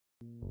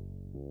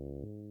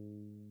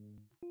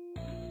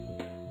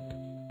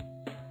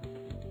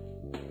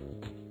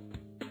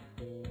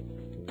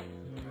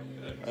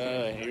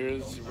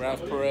Here's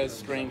Ralph Perez,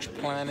 Strange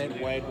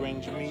Planet, Wide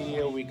Range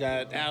Media. We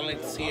got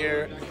Alex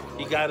here.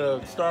 He got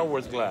a Star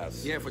Wars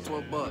glass. Yeah, for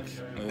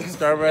 $12.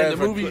 Star Wars. And the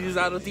movie is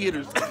out of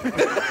theaters.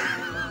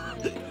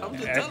 I'm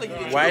just telling you.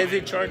 Why is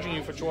it charging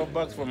you for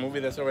 $12 for a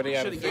movie that's already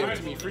out? Should have given it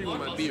to me free with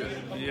my beer.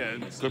 Yeah,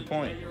 good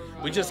point.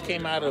 We just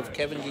came out of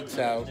Kevin Geeks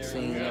Out,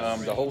 seeing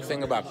the whole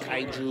thing about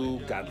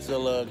Kaiju,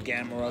 Godzilla,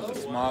 Gamera, the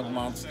Smog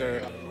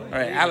Monster. All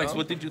right, Alex,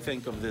 what did you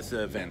think of this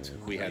event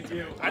we had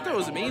today? I thought it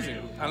was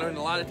amazing. I learned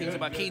a lot of things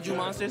about Kaiju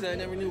monsters that I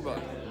never knew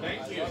about.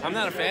 I'm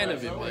not a fan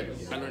of it, but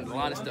I learned a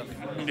lot of stuff.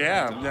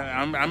 Yeah,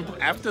 I'm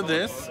after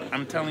this,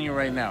 I'm telling you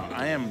right now,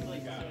 I am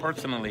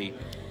personally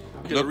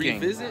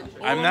looking. Revisit?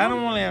 I'm not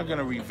only going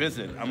to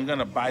revisit, I'm going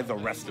to buy the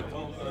rest of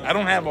them. I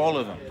don't have all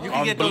of them. You can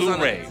on get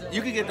Blu-ray.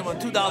 you can get them on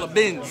 $2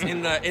 bins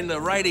in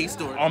the Rite Aid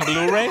store. On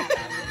Blu-ray?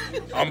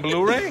 On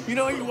Blu-ray? You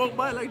know when you walk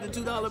by like the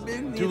 $2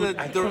 bin, the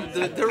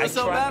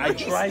Duracell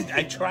batteries?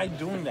 I tried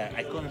doing that.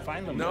 I couldn't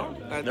find them. No?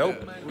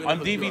 Nope. On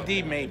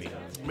DVD maybe.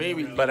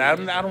 Maybe. But I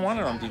don't want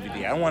it on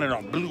DVD. I want it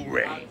on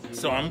Blu-ray.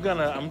 So I'm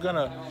gonna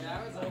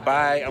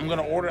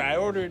order. I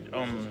ordered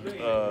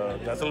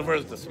Godzilla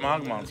vs. the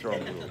Smog Monster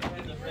on Blu-ray.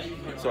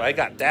 So I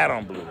got that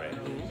on Blu-ray.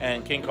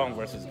 And King Kong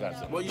vs.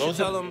 Godzilla. Well, you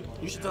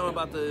should tell them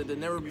about the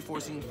never before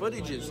seen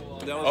footages.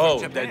 That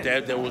was from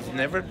Japan. There was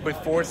never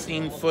before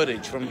seen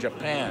footage from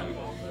Japan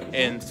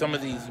in some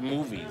of these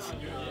movies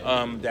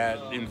that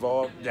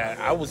involved that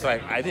I was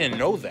like, I didn't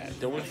know that.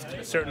 There was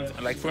certain,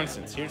 like for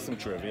instance, here's some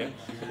trivia.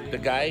 The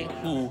guy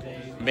who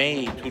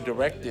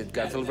directed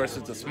Godzilla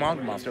vs. the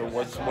Smog Monster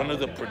was one of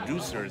the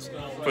producers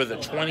for the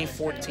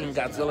 2014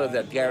 Godzilla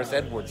that Gareth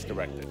Edwards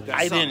directed.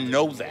 I didn't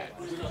know that.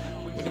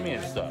 What do you mean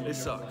it sucked? It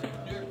sucked.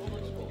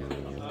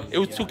 It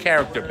was too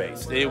character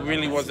based. It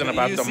really wasn't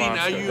about the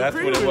monster. That's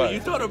what it was. You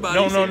thought about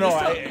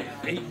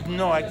it.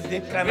 No. I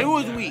did kind of. It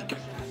was weak.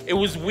 It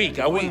was weak.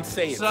 I wouldn't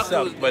say it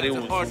sucked, but it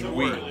was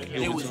weak.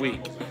 It was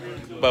weak.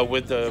 But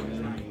with the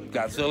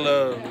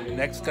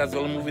next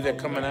Godzilla movie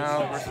that's coming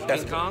out,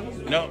 that's King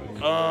Kong? No.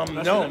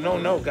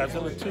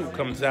 Godzilla 2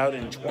 comes out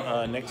in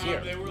next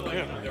year.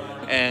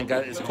 And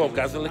it's called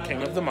Godzilla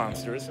King of the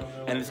Monsters,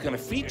 and it's going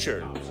to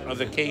feature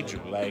other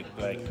Kaiju like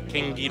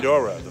King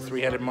Ghidorah, the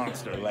three-headed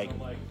monster, like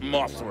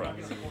Mothra,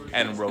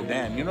 and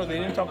Rodan. You know, they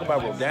didn't talk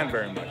about Rodan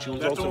very much. He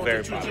was also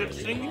very popular.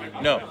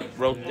 No,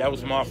 that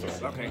was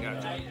Mothra. Okay,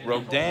 gotcha.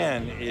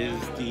 Rodan is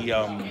the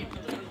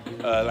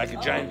like a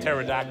giant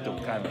pterodactyl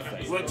kind of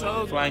thing.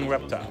 Well, flying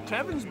reptile.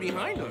 Kevin's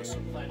behind us.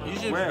 You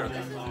should, Where?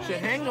 Should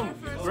hang him,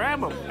 grab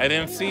him. I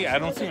don't see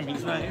him.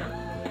 He's not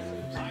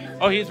here.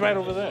 Oh, he's right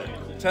over there.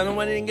 Tell him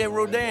when he didn't get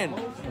Rodan.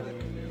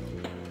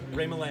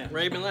 Ray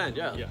Milan,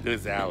 yeah.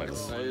 This is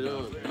Alex. How you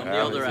doing? I'm the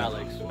elder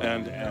Alex.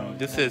 And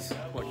this is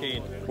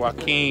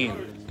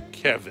Joaquin.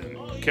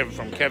 Kevin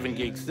from Kevin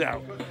Geeks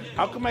Out.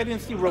 How come I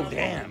didn't see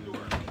Rodan?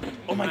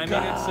 Oh my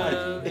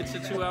God! It's a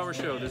 2-hour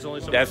show. There's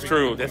only so That's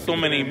true. There's so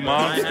many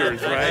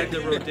monsters, right? I had the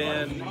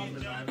Rodan.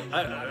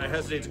 I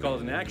hesitate to call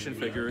it an action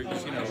figure. It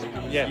was,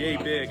 yay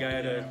big. I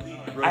had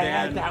a Rodan. I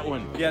had that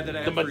one. Yeah, that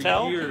I had the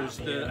Mattel? for years.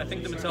 I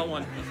think the Mattel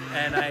one.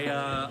 And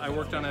I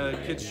worked on a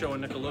kids show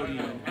on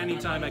Nickelodeon.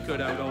 Anytime I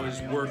could, I would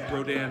always work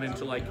Rodan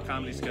into like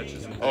comedy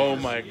sketches. And oh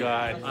my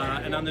God!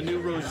 And on the new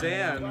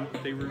Roseanne,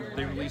 they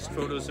released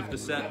photos of the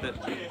set that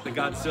the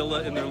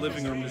Godzilla in their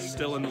living room is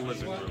still in the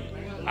living room.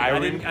 I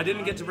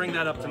didn't get to bring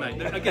that up tonight.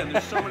 Again,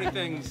 there's so many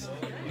things.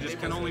 You just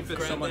can only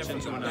fit so much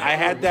into an hour. I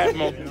had that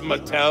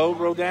Mattel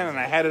Rodan, and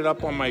I had it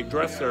up on my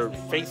dresser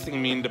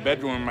facing me in the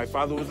bedroom, and my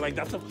father was like,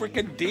 that's a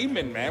freaking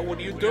demon, man. What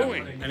are you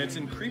doing? And it's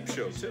in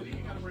Creepshow, too.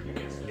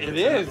 It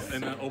is.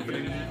 And the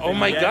opening. Oh,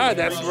 my God,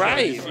 that's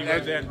right.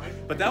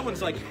 But that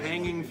one's like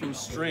hanging from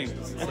strings.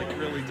 It's like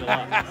really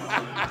deluxe.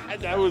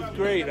 That was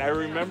great. I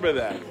remember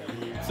that.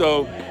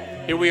 So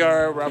here we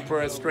are, Ralph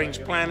Perez,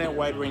 Strange Planet,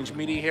 Wide Range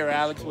Media. Here,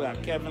 Alex,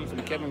 without Kevin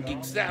from Kevin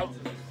Geeks Out.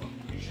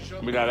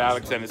 We got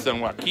Alex and his son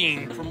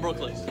Joaquin. From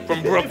Brooklyn.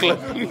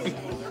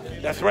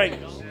 That's right.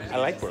 I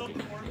like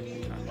Brooklyn.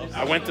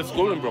 I went to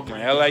school in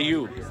Brooklyn,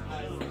 LIU,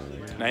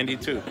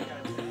 92.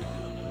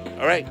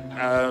 All right.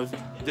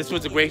 This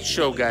was a great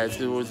show,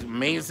 guys. It was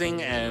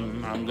amazing,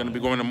 and I'm going to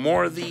be going to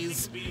more of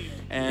these,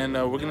 and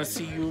we're going to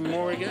see you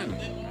more again.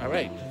 All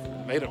right.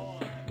 Later.